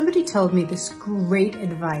She told me this great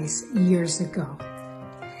advice years ago.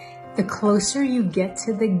 The closer you get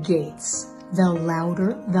to the gates, the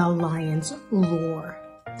louder the lions roar.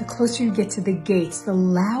 The closer you get to the gates, the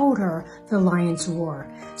louder the lions roar.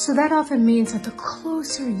 So that often means that the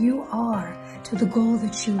closer you are to the goal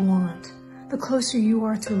that you want, the closer you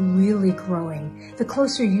are to really growing, the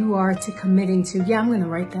closer you are to committing to, I'm going to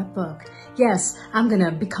write that book. Yes, I'm going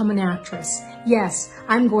to become an actress. Yes,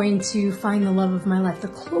 I'm going to find the love of my life. The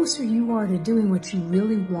closer you are to doing what you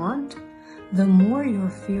really want, the more your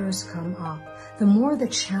fears come up, the more the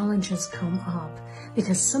challenges come up,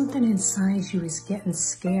 because something inside you is getting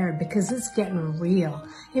scared, because it's getting real.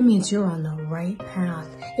 It means you're on the right path.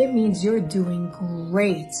 It means you're doing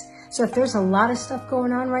great. So if there's a lot of stuff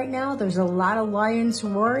going on right now, there's a lot of lions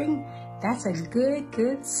roaring, that's a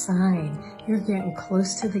good sign. You're getting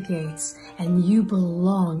close to the gates, and you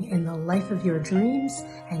belong in the life of your dreams,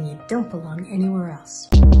 and you don't belong anywhere else.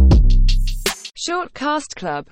 Shortcast Club.